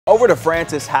Over to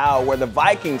Francis Howell, where the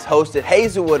Vikings hosted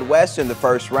Hazelwood West in the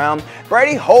first round.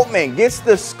 Brady Holtman gets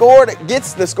the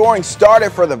scoring started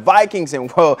for the Vikings, and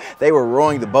well, they were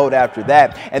rowing the boat after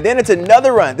that. And then it's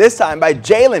another run, this time by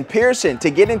Jalen Pearson to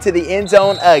get into the end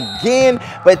zone again.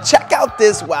 But check out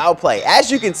this wow play.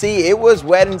 As you can see, it was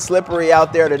wet and slippery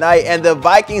out there tonight, and the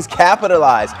Vikings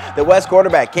capitalized. The West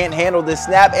quarterback can't handle this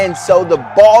snap, and so the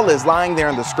ball is lying there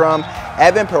in the scrum.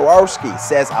 Evan Pewarski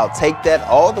says, "I'll take that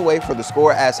all the way for the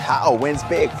score," as Howell wins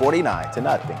big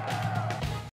 49-0.